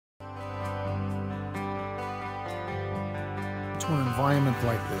into an environment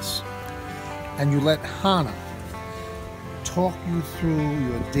like this and you let Jana talk you through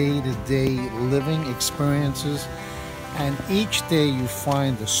your day-to-day living experiences, and each day you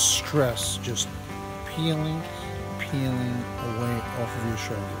find the stress just peeling away off of your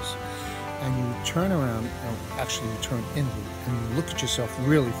shoulders, and you turn around, actually you turn inward, and you look at yourself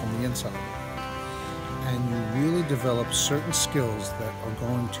really from the inside, and you really develop certain skills that are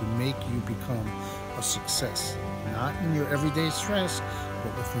going to make you become a success, not in your everyday stress,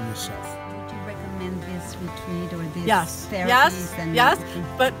 but within yourself. Would you recommend this retreat or this Yes, therapies? yes,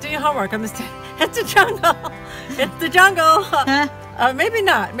 but do your homework. It's the jungle. It's the jungle. Maybe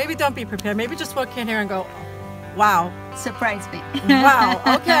not. Maybe don't be prepared. Maybe just walk in here and go, wow. Surprise me. Wow,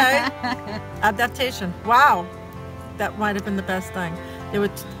 okay. Adaptation. Wow. That might have been the best thing. There were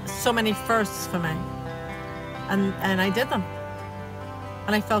so many firsts for me. And I did them.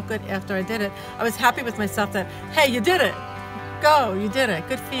 And I felt good after I did it. I was happy with myself that, hey, you did it. Go, you did it.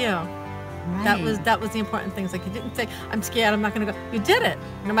 Good for you. Right. That was the important thing. It's like you didn't say, I'm scared, I'm not going to go. You did it.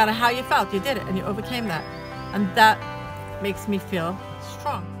 No matter how you felt, you did it. And you overcame that. And that makes me feel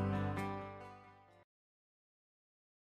strong.